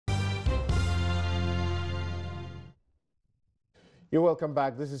You're welcome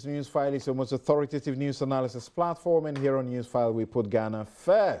back. This is Newsfile. It's your most authoritative news analysis platform, and here on Newsfile, we put Ghana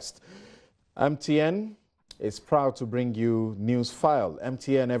first. MTN is proud to bring you Newsfile.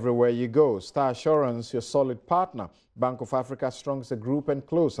 MTN everywhere you go. Star Assurance, your solid partner. Bank of Africa, strong as a group and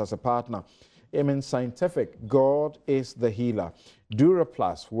close as a partner. Amen Scientific, God is the healer.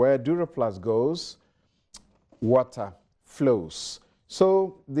 Duraplus, where Duraplus goes, water flows.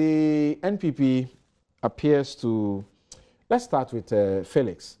 So the NPP appears to, let's start with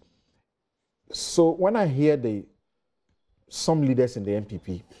Felix. So when I hear some leaders in the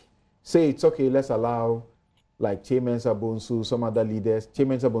NPP say it's okay, let's allow like Chairman Sabonsu, some other leaders.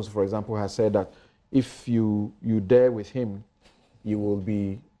 Chairman Sabonsu, for example, has said that if you dare with him, you will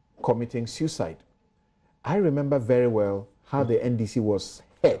be committing suicide. I remember very well how the NDC was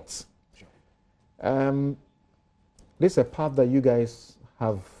hurt. This is a path that you guys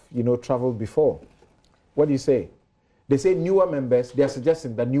have, traveled before. What do you say? They say newer members, they are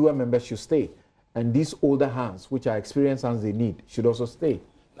suggesting that newer members should stay. And these older hands, which are experienced hands they need, should also stay.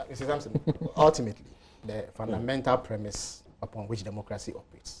 Now, Mr. Sampson, ultimately, the fundamental premise upon which democracy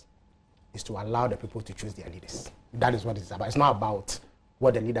operates is to allow the people to choose their leaders. That is what it's about. It's not about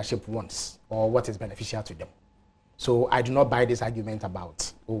what the leadership wants or what is beneficial to them. So I do not buy this argument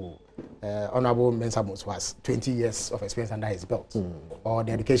about, Honorable Mensah Mos has 20 years of experience under his belt, or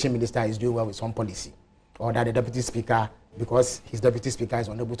the education minister is doing well with some policy, or that the deputy speaker, because his deputy speaker is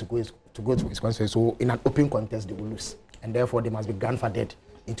unable to go to his constituency, so in an open contest they will lose, and therefore they must be grandfathered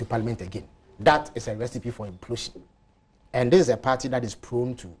into parliament again. That is a recipe for implosion. And this is a party that is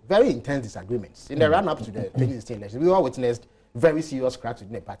prone to very intense disagreements. In the run-up to the 2016 election, we all witnessed very serious cracks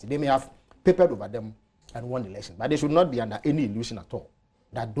within the party. They may have papered over them and won the election, but they should not be under any illusion at all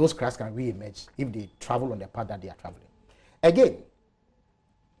that those cracks can re-emerge if they travel on the path that they are traveling. Again,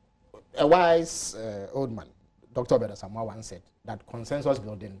 a wise old man, Dr. Bedasamwa, once said that consensus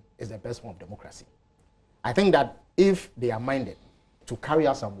building is the best form of democracy. I think that if they are minded to carry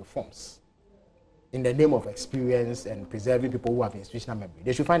out some reforms in the name of experience and preserving people who have institutional memory,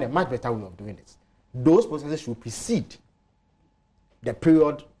 they should find a much better way of doing it. Those processes should precede the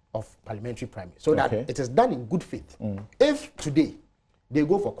period of parliamentary primary, so that it is done in good faith. If today they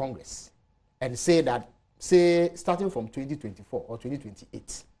go for Congress and say that, starting from 2024 or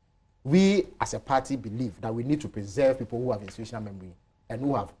 2028, we as a party believe that we need to preserve people who have institutional memory and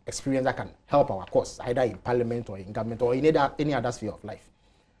who have experience that can help our cause, either in parliament or in government or in any other sphere of life.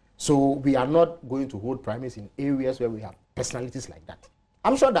 So we are not going to hold primaries in areas where we have personalities like that.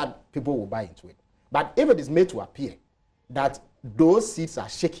 I'm sure that people will buy into it. But if it is made to appear that those seats are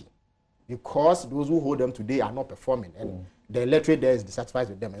shaky because those who hold them today are not performing, and the electorate there is dissatisfied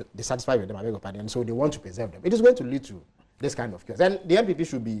with them, I beg your pardon, and so they want to preserve them, it is going to lead to this kind of chaos. And the NPP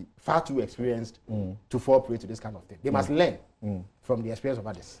should be far too experienced to fall prey to this kind of thing. They must learn from the experience of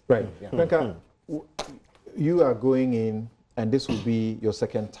others. Right. Franka, you are going in, and this will be your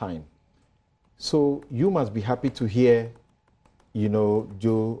second time. So you must be happy to hear,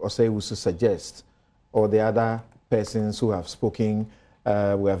 Joe Osei-Owusu suggest, or the other persons who have spoken.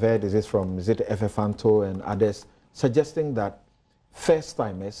 We have heard from F.F. and others suggesting that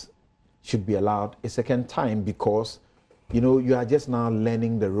first-timers should be allowed a second time because, you are just now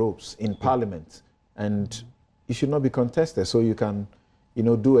learning the ropes in Parliament, and it should not be contested. So you can,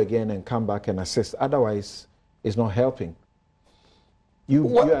 do again and come back and assist. Otherwise, it's not helping.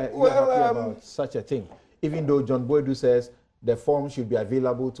 You are happy about such a thing, even though John Boydu says the form should be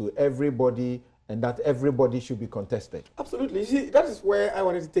available to everybody and that everybody should be contested. Absolutely. You see, that is where I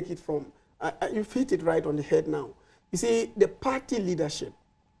wanted to take it from. You hit it right on the head now. You see, the party leadership,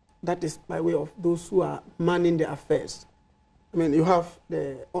 that is by way of those who are manning the affairs. I mean, you have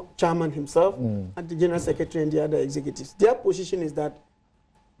the chairman himself and the general secretary and the other executives. Their position is that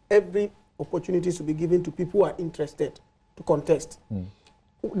every opportunity should be given to people who are interested to contest.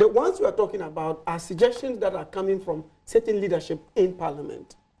 The ones we are talking about are suggestions that are coming from certain leadership in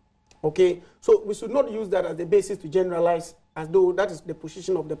Parliament. Okay, so we should not use that as the basis to generalize as though that is the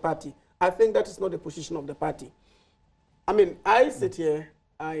position of the party. I think that is not the position of the party. I mean, I sit here,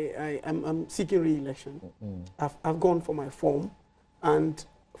 I'm seeking re-election. I've gone for my form, and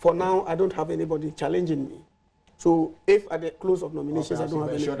for now, I don't have anybody challenging me. So if at the close of nominations, I don't have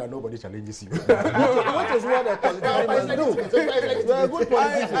any... sure that nobody challenges you. What is what a politician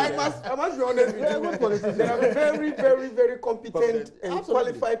must do? I must be honest with you. There are very, very, very competent and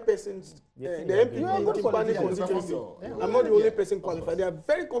qualified persons. The MPP constituency. I'm not the only person qualified. There are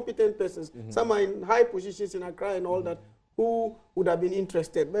very competent persons. Some are in high positions in Accra and all that, who would have been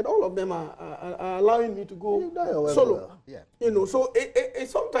interested, but all of them are allowing me to go solo. Yeah. So it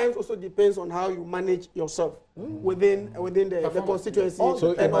sometimes also depends on how you manage yourself within the constituency.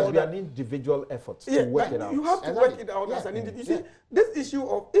 So it must be an individual effort to work it out. You have to work it out as an individual. You see, this issue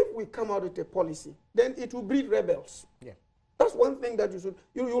of if we come out with a policy, then it will breed rebels. Yeah. That's one thing that you should.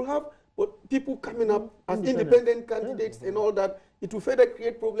 You'll have people coming up as independent candidates and all that. It will further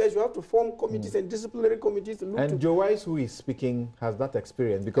create problems. You have to form committees and disciplinary committees to look and Joe Wise, who is speaking, has that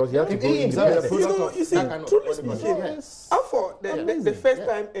experience because he has to go independent. You see, truly speaking, for the first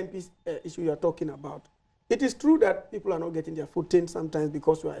time MP issue you are talking about, it is true that people are not getting their footing sometimes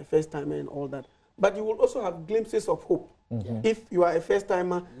because you are a first timer and all that. But you will also have glimpses of hope. If you are a first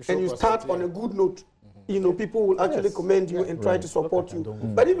timer and you start on a good note, people will actually commend you and try to support you.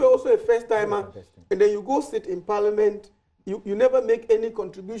 But if you're also a first timer and then you go sit in parliament, you never make any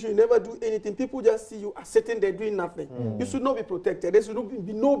contribution, you never do anything, people just see you as sitting there doing nothing. You should not be protected. There should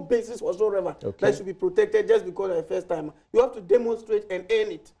be no basis whatsoever that should be protected just because you're a first timer. You have to demonstrate and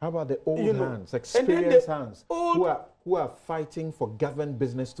earn it. How about the old hands, experienced hands, who are fighting for governed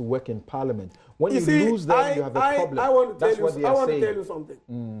business to work in parliament? When you lose them, you have a problem. I want to tell you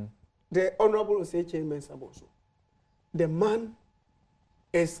something. The Honorable Osei-Owusu, the man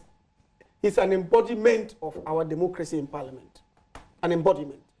is an embodiment of our democracy in parliament. An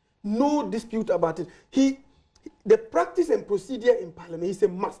embodiment. No dispute about it. The practice and procedure in parliament, he's a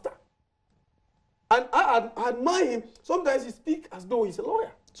master. And I admire him. Sometimes he speaks as though he's a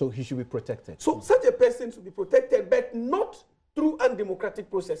lawyer. So he should be protected. So such a person should be protected, but not through undemocratic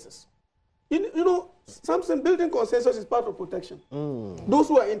processes. Samson, building consensus is part of protection. Those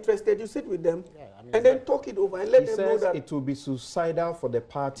who are interested, you sit with them and then talk it over and let them know that it will be suicidal for the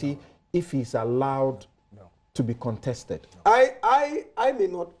party if he's allowed to be contested. I may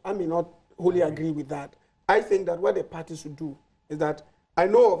not wholly agree with that. I think that what the party should do is that I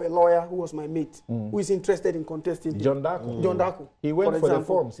know of a lawyer who was my mate who is interested in contesting. John Daku. John Daku. He went for the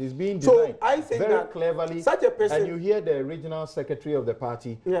forms. He's being denied. So I think very that cleverly. Such a person. And you hear the regional secretary of the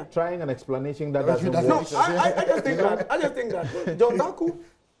party trying an explanation that doesn't work. No, I just think that John Daku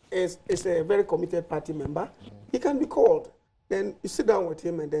is a very committed party member. He can be called. Then you sit down with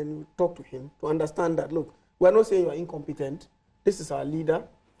him and then you talk to him to understand that, look, we're not saying you are incompetent. This is our leader.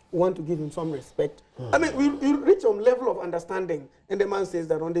 We want to give him some respect. I mean, we reach some level of understanding, and the man says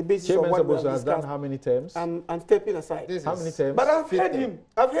that on the basis of what we have discussed. Done how many terms? I'm stepping aside. How many terms? But I've heard him.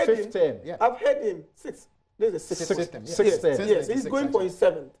 I've heard him. Six. This is the sixth term. Yes, he's going for his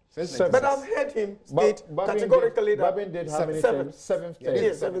seventh. But I've heard him state categorically that Babin did how many terms? Seventh term.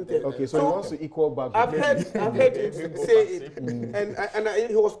 Yes, seventh term. Okay, so he wants to equal Babin. I've heard him say it, and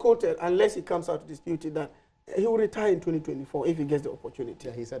he was quoted, unless he comes out to dispute it, that he will retire in 2024 if he gets the opportunity.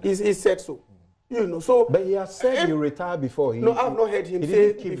 Yeah, he said so. So. But he has said he retired before. No, I've not heard him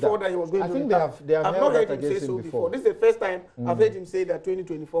say before that he was going to retire. I think they have I've not heard him say so before. This is the first time I've heard him say that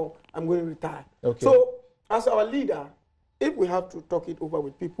 2024 I'm going to retire. Okay. So, as our leader, if we have to talk it over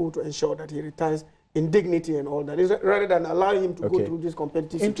with people to ensure that he retires in dignity and all that, rather than allowing him to go through this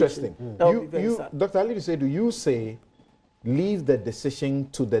competitive Interesting. situation, that would be very sad. Dr. Ali, do you say leave the decision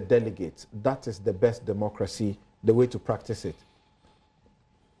to the delegates? That is the best democracy, the way to practice it.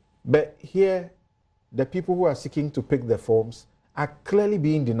 But here, the people who are seeking to pick the forms are clearly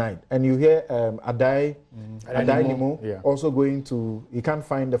being denied. And you hear Adai Nimo also going to, he can't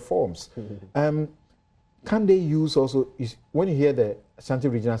find the forms. Can they use also, when you hear the Ashanti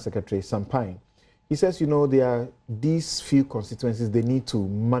Regional Secretary, Sampine, he says, there are these few constituencies, they need to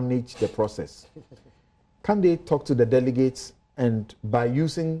manage the process. Can they talk to the delegates and by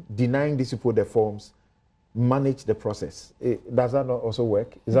denying these people the forms, manage the process? Does that not also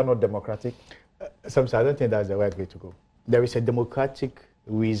work? Is that not democratic? Sometimes I don't think that's the right way to go. There is a democratic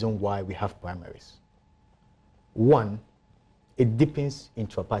reason why we have primaries. One, it deepens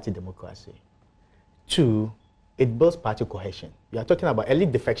intra-party democracy. Two, it builds party cohesion. You are talking about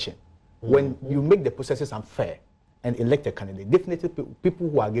elite defection. When you make the processes unfair and elect a candidate, definitely people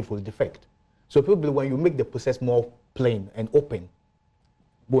who are against will defect. So probably when you make the process more plain and open,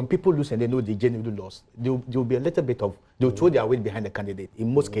 when people lose and they know they genuinely lost, there will be a little bit of, they'll throw their weight behind the candidate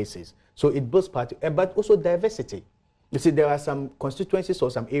in most cases. So it builds party, but also diversity. You see, there are some constituencies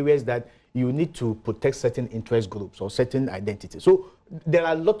or some areas that you need to protect certain interest groups or certain identities. So there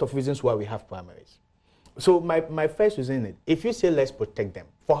are a lot of reasons why we have primaries. So my first reason is, if you say let's protect them,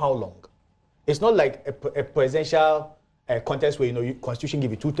 for how long? It's not like a presidential contest where, Constitution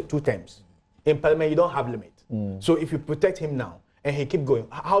give you two terms. In Parliament, you don't have limit. So if you protect him now, and he keep going,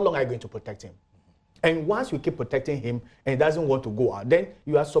 how long are you going to protect him? And once you keep protecting him and he doesn't want to go out, then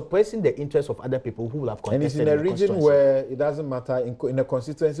you are suppressing the interests of other people who will have contested. And it's in a region where it doesn't matter, in a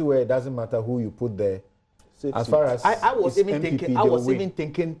constituency where it doesn't matter who you put there. As far as I was even NPP,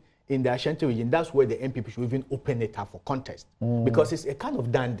 thinking, in the Ashanti region, that's where the NPP should even open it up for contest, because it's a kind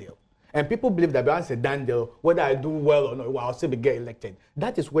of done deal. And people believe that once a done deal, whether I do well or not, I'll still get elected.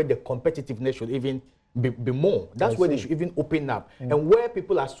 That is where the competitiveness should even be more. That's where they should even open up. And where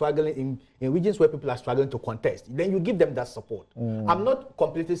people are struggling, in regions where people are struggling to contest, then you give them that support. I'm not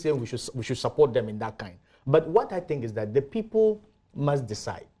completely saying we should support them in that kind. But what I think is that the people must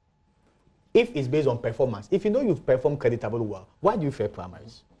decide. If it's based on performance, if you know you've performed creditably well, why do you fear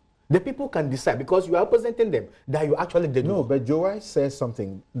primaries? The people can decide because you are representing them that you actually did well. No, but Joe says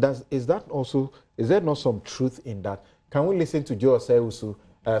something. Is there not some truth in that? Can we listen to Joe Osei-Owusu,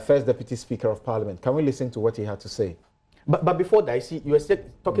 First Deputy Speaker of Parliament? Can we listen to what he had to say? But before that, you were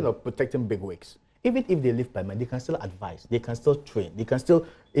talking of protecting bigwigs. Even if they leave Parliament, they can still advise, they can still train, they can still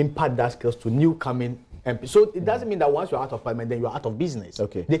impart that skills to new coming MPs. So it doesn't mean that once you're out of Parliament, then you're out of business.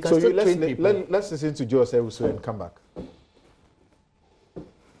 Okay. They can still train people. Let's listen to Joe Osei-Owusu and come back.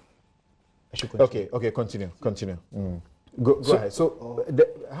 Okay, continue. Go ahead. So,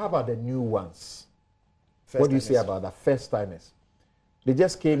 how about the new ones? What do you say about the first timers? They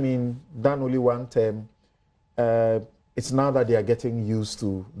just came in, done only one term. It's now that they are getting used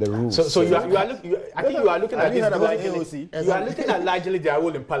to the rules. So you are looking. I think you are looking at this largely. You are looking at largely their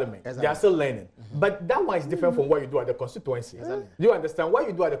role in Parliament. Exactly. They are still learning. But that one is different from what you do at the constituency. Exactly. Do you understand? What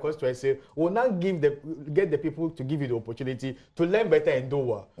you do at the constituency will not get the people to give you the opportunity to learn better and do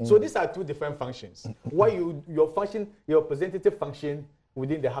well. So these are two different functions. Your representative function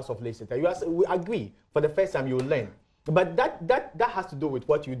within the House of Legislature. We agree. For the first time, you will learn. But that has to do with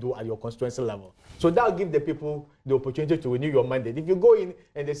what you do at your constituency level. So that will give the people the opportunity to renew your mandate. If you go in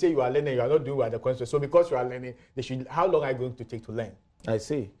and they say you are learning, you are not doing well at the constituency. So because you are learning, how long are you going to take to learn? I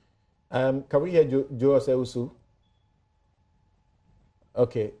see. Can we hear Joe Osei-Owusu?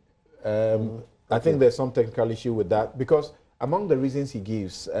 Okay. I think there's some technical issue with that, because among the reasons he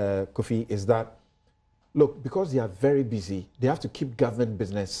gives, Kofi, is that, look, because they are very busy, they have to keep government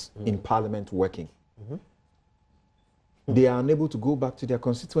business in Parliament working. They are unable to go back to their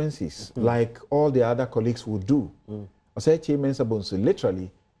constituencies like all the other colleagues would do. Osei-Owusu,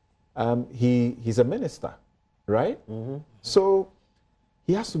 literally, he's a minister, right? So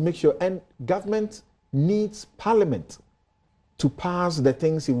he has to make sure, and government needs Parliament to pass the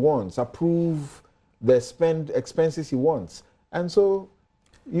things he wants, approve the expenses he wants. And so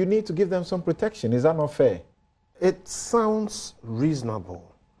you need to give them some protection. Is that not fair? It sounds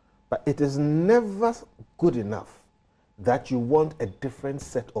reasonable, but it is never good enough that you want a different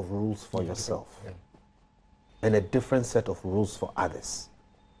set of rules for yourself and a different set of rules for others.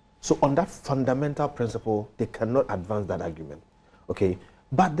 So on that fundamental principle, they cannot advance that argument. Okay,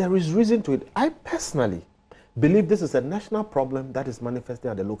 but there is reason to it. I personally believe this is a national problem that is manifesting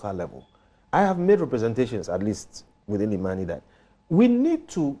at the local level. I have made representations, at least within Imani, that we need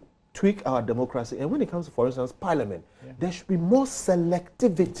to tweak our democracy. And when it comes to, for instance, Parliament, there should be more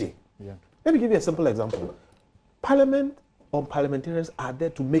selectivity. Let me give you a simple example. Parliament or parliamentarians are there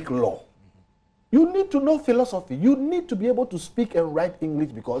to make law. You need to know philosophy. You need to be able to speak and write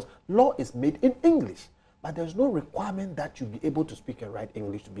English, because law is made in English. But there's no requirement that you be able to speak and write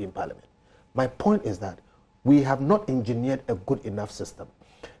English to be in Parliament. My point is that we have not engineered a good enough system.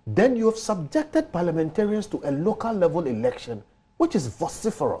 Then you have subjected parliamentarians to a local level election, which is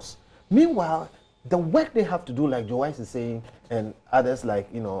vociferous. Meanwhile, the work they have to do, like Joe Wise is saying, and others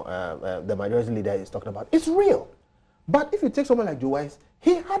like, the majority leader is talking about, it's real. But if you take someone like Joe Wise,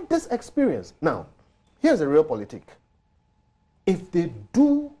 he had this experience. Now, here's the real politic. If they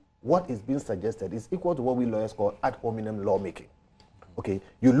do what is being suggested, it's equal to what we lawyers call ad hominem lawmaking. Okay,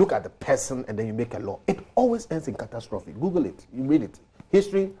 you look at the person and then you make a law. It always ends in catastrophe. Google it, you read it.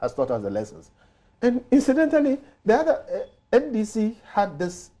 History has taught us the lessons. And incidentally, the other NDC had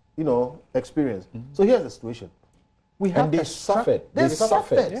this, experience. So here's the situation. We have and they suffered. They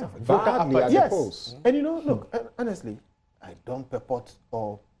suffered. Badly, I suppose. And look, honestly, I don't purport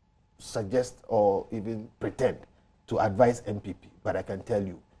or suggest or even pretend to advise NPP, but I can tell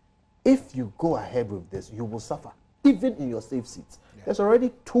you, if you go ahead with this, you will suffer, even in your safe seats. There's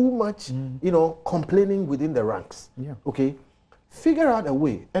already too much, complaining within the ranks. Okay? Figure out a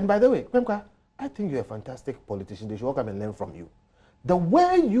way. And by the way, Kwemka, I think you're a fantastic politician. They should come and learn from you. The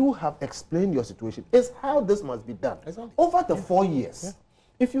way you have explained your situation is how this must be done. Exactly. Over the 4 years,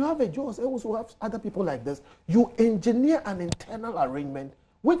 if you have a Joe Osei-Owusu who have other people like this, you engineer an internal arrangement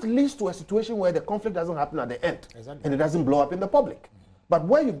which leads to a situation where the conflict doesn't happen at the end and it doesn't blow up in the public. But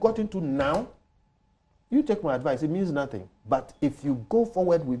where you've got into now, You take my advice, it means nothing. But if you go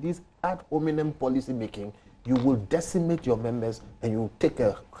forward with this ad hominem policy making, you will decimate your members and you pay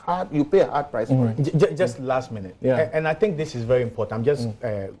a hard price for it. Just last minute. Yeah. And I think this is very important. I'm just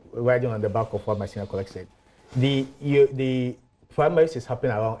riding on the back of what my senior colleague said. The primaries is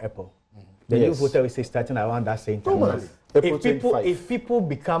happening around April. The new voter is starting around that same time. If people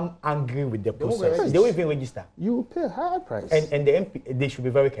become angry with the process, they won't even register. You will pay a higher price. And the MP, they should be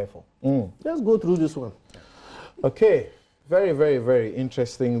very careful. Let's go through this one. Okay, very, very, very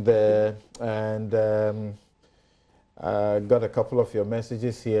interesting there. And got a couple of your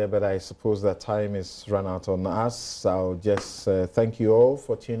messages here, but I suppose that time is run out on us. I'll just thank you all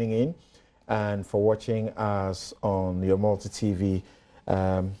for tuning in and for watching us on your multi-TV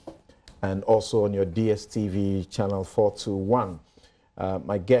and also on your DSTV channel 421.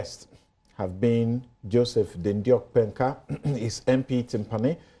 My guests have been Joseph Dendiok Penka, is MP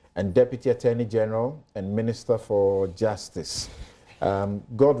Timpani and Deputy Attorney General and Minister for Justice.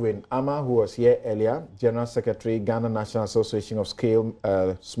 Godwin Ama, who was here earlier, General Secretary, Ghana National Association of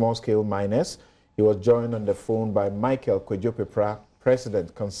Small-Scale Miners. He was joined on the phone by Michael Kwejopepra,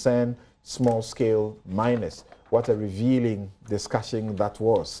 President, Concerned Small-Scale Miners. What a revealing discussion that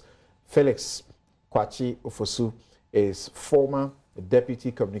was. Felix Kwachi Ofosu is former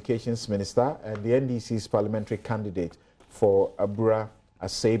Deputy Communications Minister and the NDC's parliamentary candidate for Abura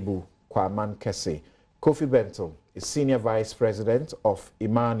Asebu Kwaman Kese. Kofi Bentil is Senior Vice President of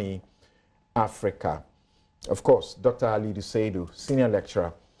Imani Africa. Of course, Dr. Ali Duseidu, Senior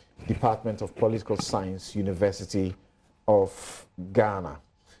Lecturer, Department of Political Science, University of Ghana.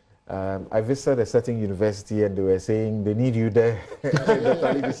 I visited a certain university and they were saying they need you there. Dr.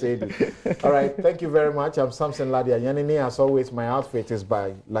 Ali Duseidu. All right, thank you very much. I'm Samson Ladia Yanini. As always, my outfit is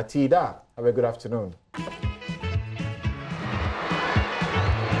by Latida. Have a good afternoon.